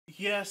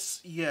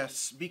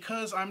Yes,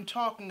 because I'm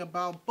talking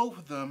about both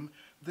of them,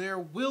 there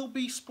will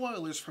be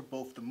spoilers for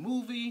both the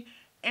movie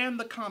and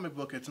the comic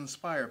book it's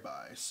inspired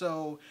by.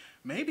 So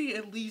maybe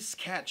at least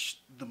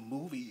catch the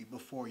movie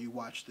before you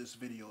watch this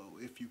video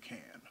if you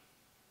can.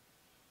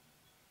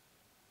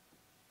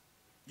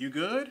 You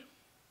good?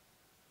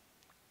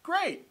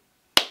 Great!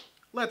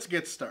 Let's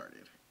get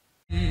started.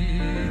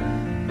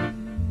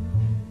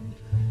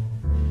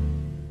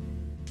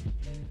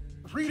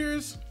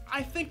 Readers,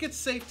 I think it's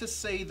safe to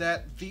say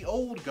that The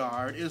Old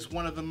Guard is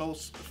one of the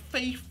most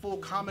faithful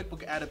comic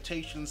book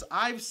adaptations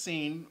I've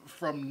seen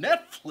from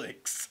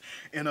Netflix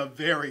in a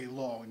very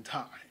long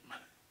time.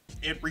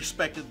 It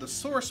respected the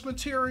source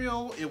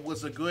material, it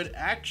was a good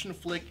action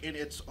flick in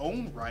its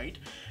own right,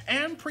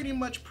 and pretty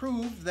much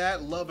proved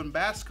that Love and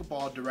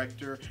Basketball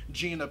director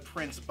Gina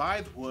Prince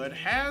Bythewood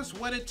has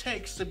what it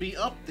takes to be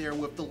up there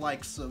with the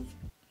likes of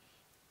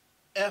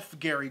F.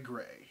 Gary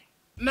Gray.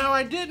 Now,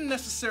 I didn't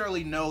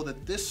necessarily know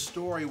that this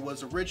story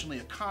was originally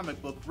a comic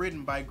book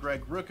written by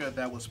Greg Rucka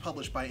that was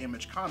published by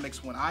Image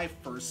Comics when I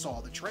first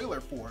saw the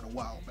trailer for it a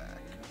while back.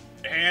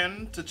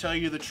 And, to tell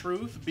you the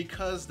truth,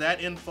 because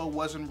that info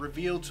wasn't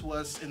revealed to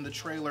us in the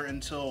trailer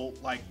until,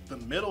 like, the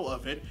middle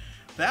of it,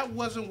 that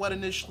wasn't what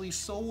initially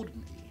sold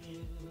me.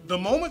 The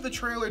moment the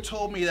trailer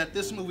told me that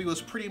this movie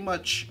was pretty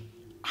much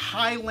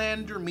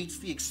Highlander meets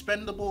The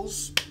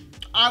Expendables,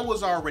 I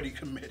was already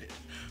committed.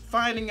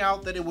 Finding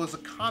out that it was a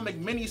comic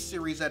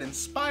miniseries that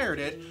inspired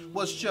it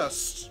was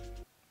just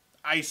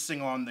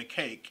icing on the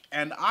cake,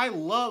 and I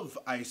love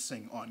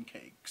icing on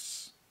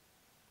cakes.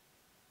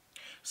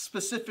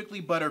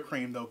 Specifically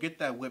buttercream though, get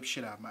that whip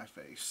shit out of my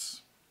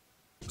face.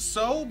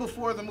 So,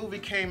 before the movie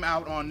came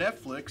out on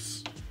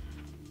Netflix,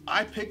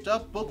 I picked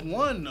up book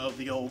 1 of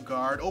The Old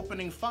Guard,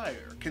 Opening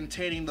Fire,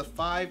 containing the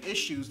 5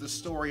 issues the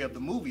story of the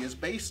movie is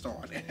based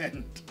on,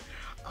 and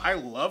I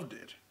loved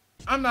it.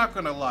 I'm not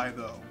gonna lie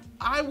though,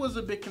 I was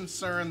a bit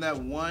concerned that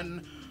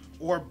one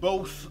or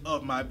both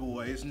of my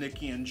boys,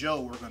 Nikki and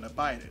Joe, were gonna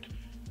bite it.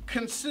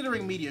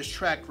 Considering media's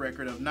track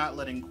record of not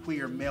letting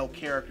queer male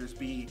characters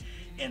be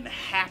in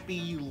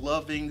happy,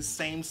 loving,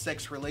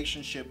 same-sex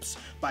relationships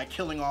by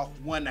killing off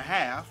one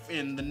half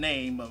in the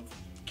name of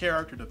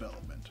character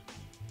development.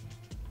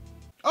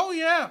 Oh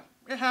yeah,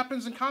 it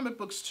happens in comic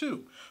books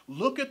too.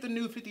 Look at the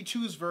New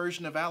 52's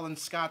version of Alan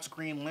Scott's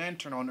Green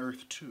Lantern on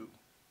Earth 2.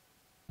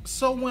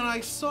 So when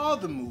I saw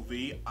the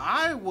movie,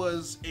 I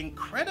was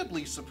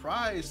incredibly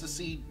surprised to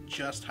see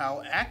just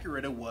how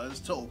accurate it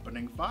was to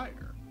Opening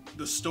Fire.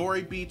 The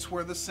story beats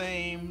were the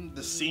same,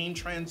 the scene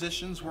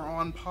transitions were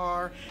on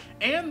par,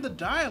 and the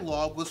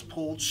dialogue was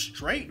pulled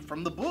straight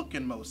from the book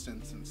in most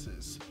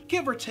instances.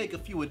 Give or take a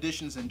few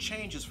additions and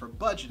changes for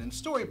budget and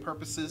story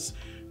purposes,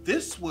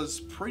 this was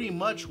pretty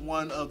much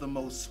one of the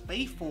most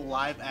faithful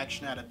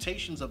live-action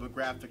adaptations of a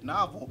graphic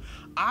novel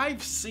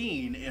I've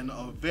seen in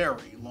a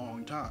very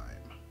long time.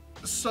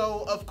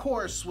 So, of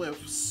course,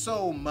 with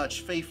so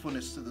much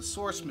faithfulness to the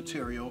source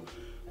material,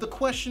 the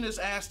question is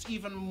asked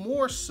even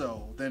more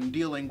so than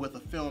dealing with a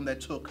film that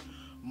took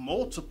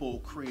multiple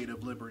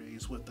creative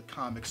liberties with the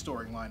comic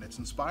storyline it's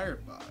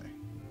inspired by.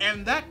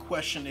 And that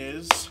question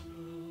is,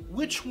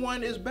 which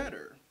one is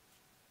better?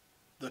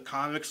 The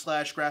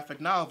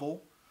comic/graphic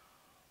novel,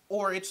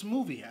 or its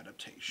movie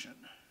adaptation?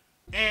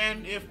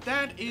 And if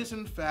that is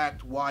in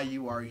fact why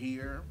you are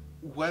here,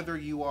 whether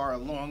you are a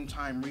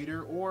long-time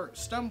reader or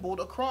stumbled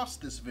across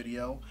this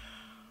video,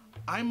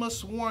 I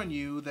must warn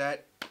you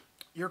that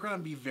you're gonna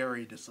be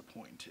very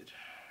disappointed.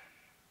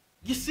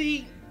 You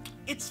see,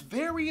 it's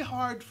very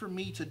hard for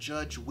me to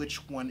judge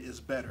which one is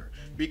better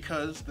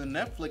because the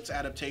Netflix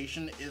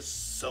adaptation is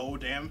so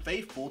damn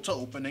faithful to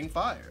Opening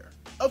Fire.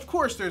 Of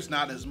course, there's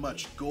not as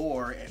much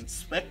gore and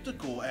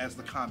spectacle as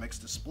the comics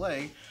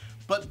display,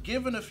 but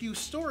given a few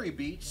story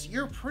beats,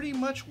 you're pretty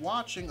much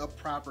watching a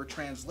proper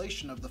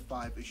translation of the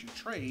 5-issue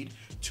trade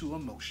to a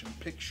motion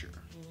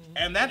picture.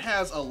 And that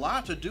has a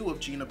lot to do with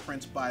Gina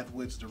Prince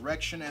Bythewood's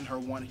direction and her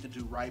wanting to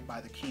do right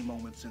by the key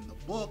moments in the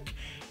book,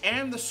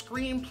 and the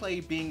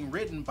screenplay being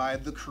written by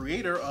the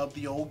creator of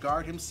The Old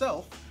Guard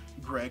himself,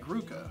 Greg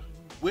Rucka.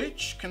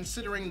 Which,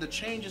 considering the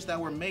changes that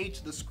were made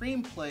to the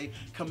screenplay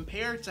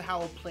compared to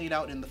how it played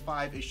out in the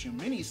 5-issue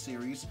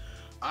miniseries,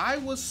 I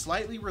was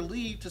slightly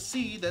relieved to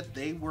see that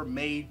they were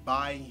made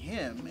by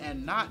him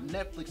and not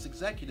Netflix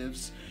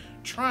executives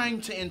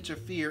trying to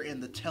interfere in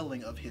the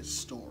telling of his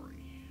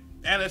story.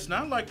 And it's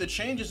not like the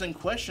changes in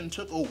question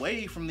took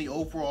away from the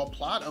overall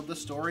plot of the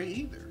story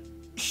either.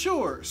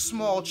 Sure,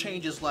 small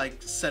changes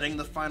like setting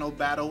the final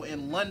battle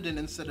in London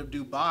instead of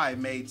Dubai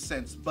made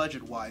sense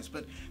budget-wise,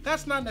 but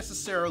that's not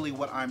necessarily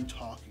what I'm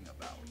talking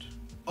about.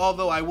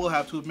 Although I will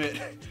have to admit,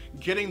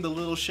 getting the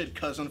little shit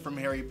cousin from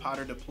Harry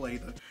Potter to play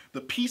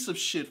the piece of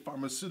shit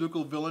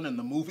pharmaceutical villain in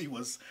the movie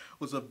was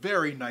a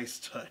very nice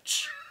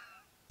touch.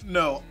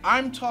 No,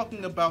 I'm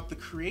talking about the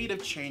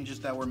creative changes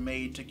that were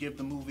made to give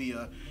the movie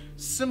a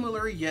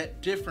similar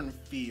yet different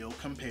feel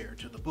compared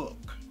to the book.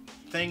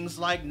 Things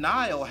like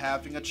Niall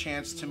having a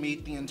chance to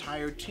meet the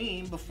entire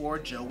team before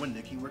Joe and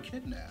Nikki were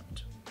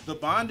kidnapped. The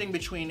bonding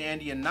between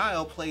Andy and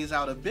Niall plays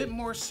out a bit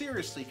more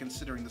seriously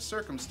considering the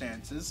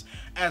circumstances,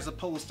 as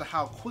opposed to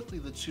how quickly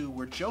the two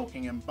were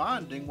joking and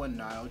bonding when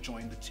Niall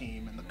joined the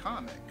team in the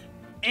comic.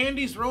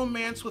 Andy's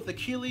romance with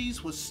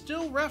Achilles was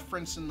still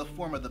referenced in the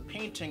form of the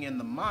painting in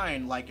the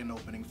mine like in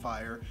Opening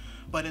Fire,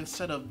 but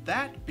instead of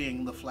that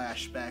being the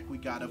flashback we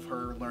got of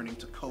her learning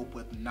to cope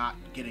with not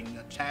getting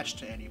attached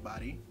to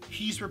anybody,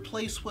 he's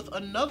replaced with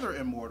another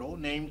immortal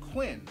named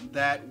Quinn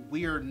that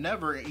we're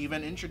never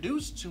even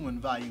introduced to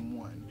in Volume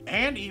 1,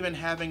 and even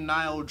having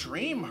Niall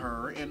dream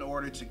her in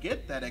order to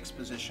get that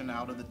exposition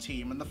out of the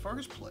team in the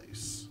first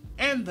place.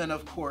 And then,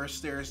 of course,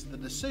 there's the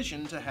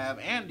decision to have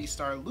Andy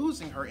start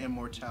losing her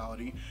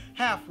immortality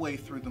halfway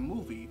through the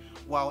movie,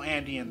 while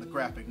Andy in the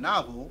graphic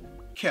novel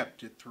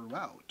kept it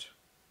throughout.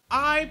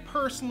 I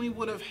personally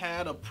would have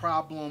had a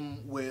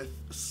problem with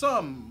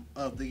some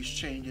of these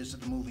changes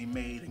that the movie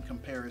made in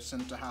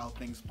comparison to how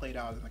things played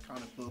out in the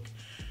comic book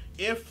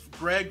if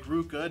Greg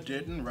Rucka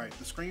didn't write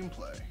the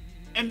screenplay.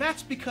 And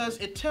that's because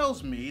it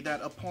tells me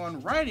that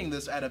upon writing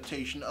this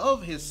adaptation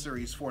of his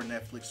Series 4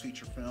 Netflix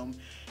feature film,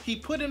 he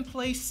put in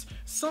place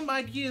some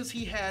ideas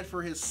he had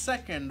for his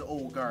second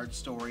Old Guard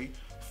story,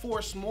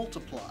 Force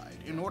Multiplied,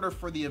 in order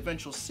for the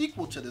eventual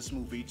sequel to this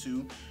movie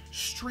to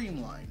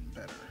streamline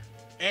better.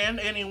 And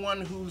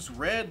anyone who's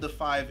read the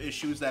 5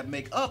 issues that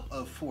make up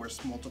of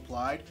Force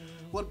Multiplied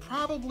would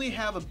probably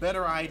have a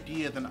better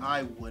idea than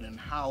I would in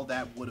how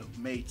that would have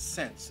made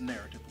sense,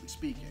 narratively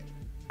speaking.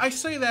 I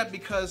say that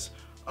because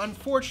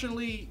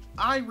unfortunately,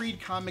 I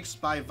read comics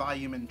by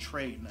volume and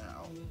trade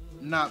now,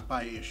 not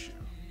by issue.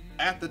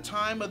 At the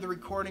time of the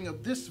recording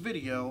of this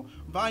video,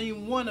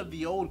 Volume 1 of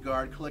The Old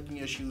Guard, collecting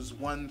issues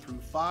 1 through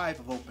 5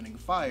 of Opening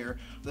Fire,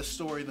 the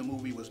story the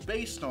movie was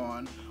based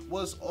on,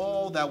 was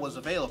all that was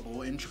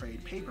available in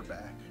trade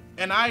paperback.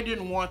 And I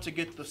didn't want to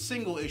get the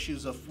single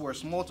issues of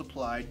Force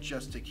Multiplied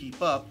just to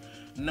keep up,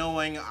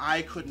 knowing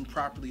I couldn't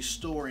properly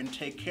store and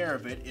take care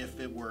of it if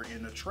it were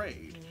in a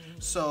trade.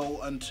 So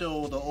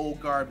until the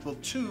Old Guard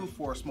Book 2,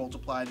 Force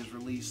Multiplied, is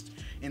released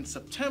in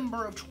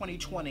September of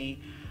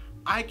 2020,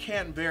 I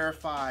can't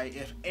verify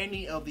if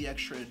any of the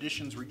extra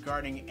additions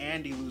regarding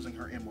Andy losing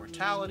her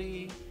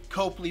immortality,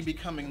 Copley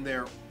becoming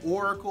their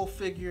Oracle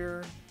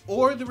figure,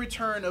 or the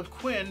return of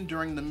Quinn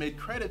during the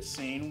mid-credits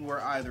scene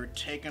were either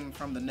taken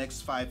from the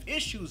next 5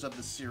 issues of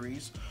the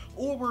series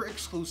or were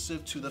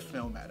exclusive to the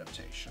film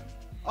adaptation.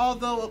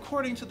 Although,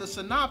 according to the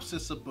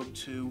synopsis of Book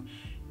 2,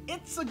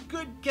 it's a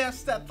good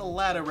guess that the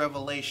latter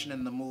revelation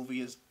in the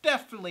movie is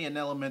definitely an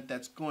element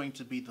that's going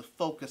to be the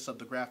focus of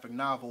the graphic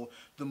novel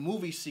the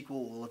movie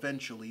sequel will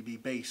eventually be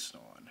based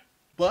on.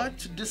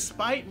 But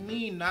despite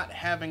me not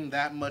having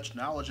that much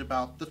knowledge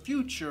about the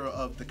future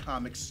of the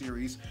comic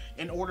series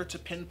in order to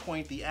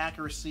pinpoint the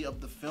accuracy of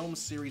the film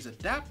series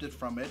adapted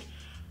from it,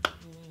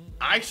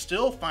 I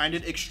still find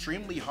it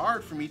extremely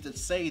hard for me to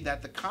say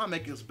that the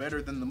comic is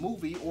better than the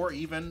movie or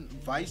even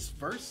vice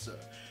versa,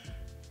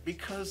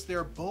 because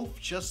they're both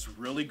just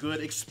really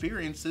good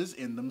experiences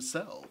in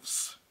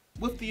themselves.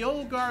 With the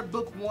Old Guard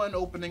Book 1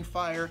 Opening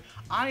Fire,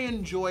 I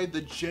enjoyed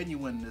the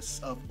genuineness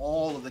of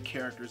all of the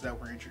characters that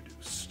were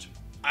introduced.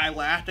 I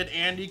laughed at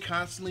Andy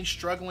constantly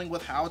struggling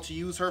with how to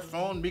use her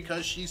phone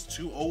because she's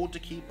too old to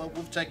keep up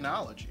with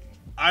technology.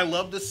 I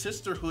loved the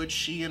sisterhood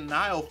she and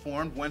Niall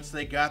formed once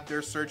they got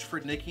their search for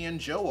Nikki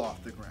and Joe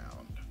off the ground.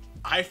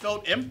 I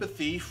felt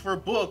empathy for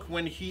Book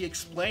when he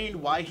explained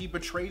why he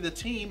betrayed the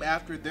team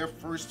after their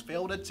first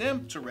failed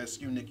attempt to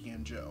rescue Nikki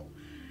and Joe.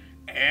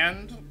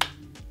 And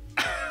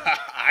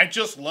I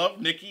just love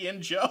Nikki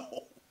and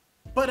Joe.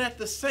 But at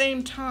the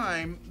same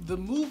time, the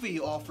movie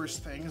offers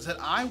things that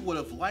I would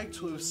have liked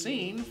to have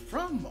seen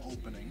from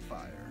Opening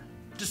Fire.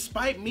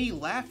 Despite me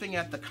laughing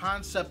at the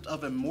concept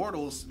of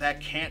immortals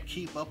that can't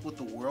keep up with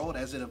the world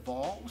as it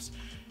evolves,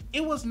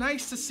 it was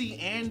nice to see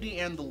Andy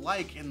and the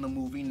like in the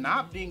movie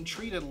not being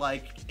treated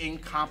like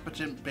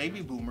incompetent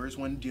baby boomers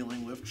when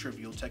dealing with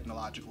trivial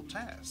technological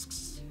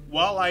tasks.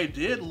 While I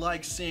did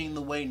like seeing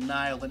the way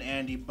Niall and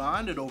Andy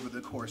bonded over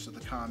the course of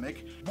the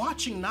comic,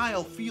 watching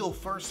Niall feel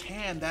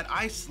firsthand that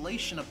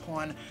isolation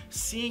upon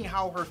seeing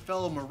how her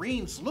fellow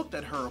Marines looked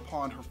at her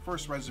upon her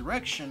first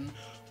resurrection,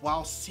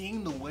 while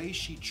seeing the way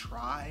she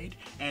tried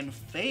and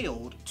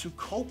failed to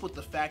cope with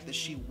the fact that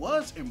she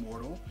was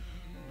immortal,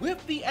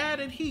 with the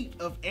added heat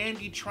of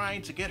Andy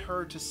trying to get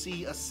her to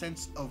see a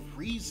sense of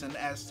reason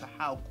as to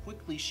how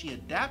quickly she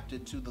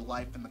adapted to the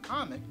life in the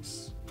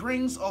comics,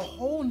 brings a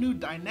whole new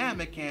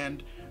dynamic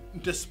and,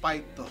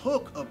 despite the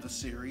hook of the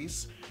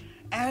series,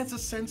 adds a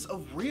sense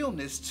of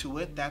realness to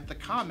it that the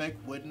comic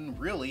wouldn't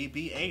really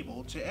be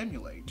able to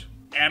emulate.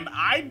 And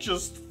I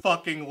just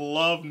fucking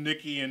love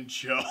Nikki and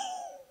Joe.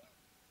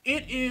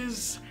 It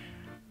is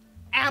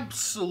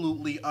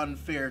absolutely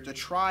unfair to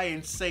try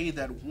and say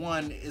that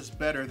one is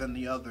better than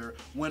the other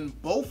when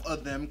both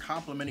of them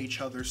complement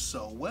each other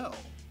so well.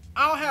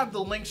 I'll have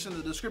the links in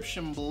the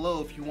description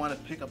below if you want to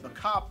pick up a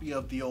copy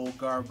of The Old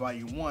Guard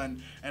Volume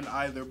 1 and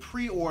either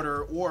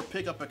pre-order or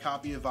pick up a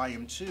copy of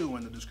Volume 2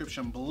 in the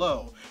description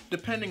below,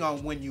 depending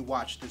on when you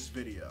watch this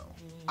video.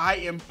 I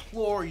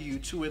implore you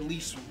to at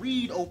least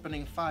read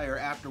Opening Fire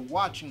after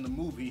watching the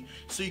movie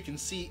so you can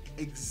see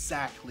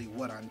exactly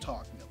what I'm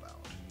talking about.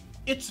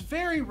 It's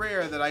very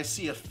rare that I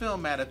see a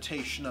film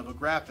adaptation of a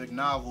graphic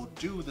novel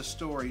do the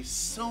story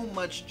so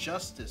much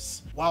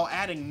justice while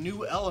adding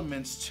new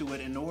elements to it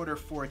in order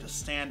for it to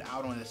stand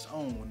out on its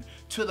own,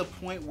 to the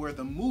point where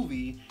the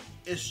movie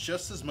is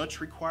just as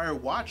much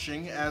required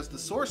watching as the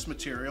source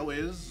material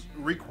is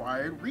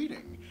required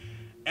reading.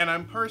 And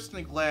I'm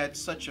personally glad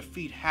such a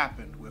feat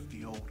happened with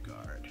The Old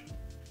Guard,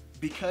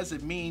 because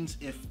it means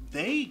if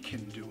they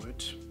can do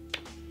it,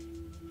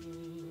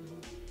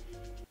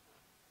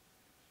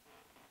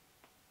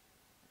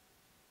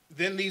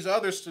 then these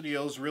other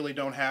studios really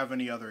don't have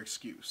any other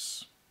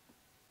excuse.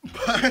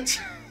 But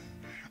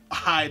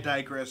I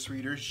digress,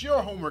 readers.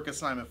 Your homework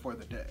assignment for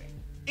the day.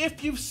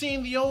 If you've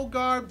seen The Old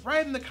Guard,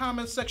 write in the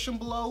comments section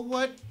below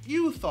what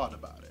you thought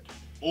about it.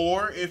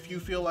 Or if you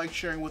feel like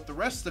sharing with the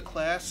rest of the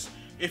class,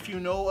 if you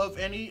know of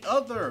any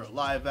other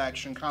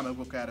live-action comic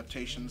book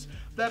adaptations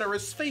that are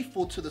as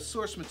faithful to the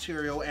source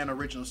material and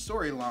original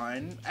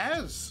storyline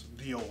as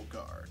The Old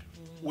Guard.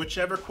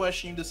 Whichever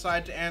question you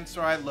decide to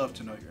answer, I'd love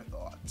to know your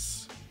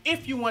thoughts.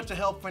 If you want to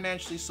help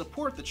financially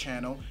support the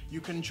channel,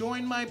 you can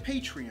join my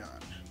Patreon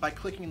by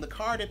clicking the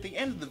card at the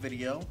end of the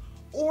video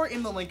or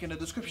in the link in the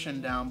description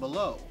down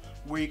below,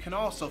 where you can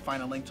also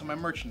find a link to my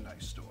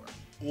merchandise store.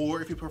 Or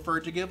if you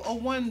prefer to give a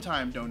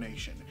one-time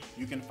donation,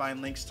 you can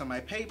find links to my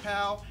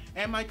PayPal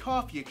and my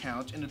Ko-fi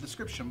account in the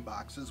description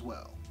box as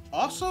well.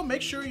 Also,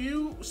 make sure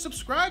you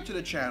subscribe to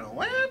the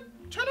channel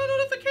and turn on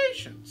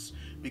notifications,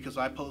 because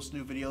I post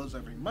new videos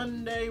every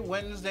Monday,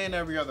 Wednesday, and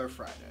every other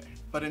Friday.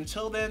 But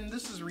until then,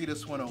 this is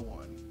Readus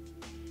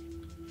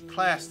 101.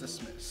 Class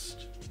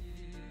dismissed.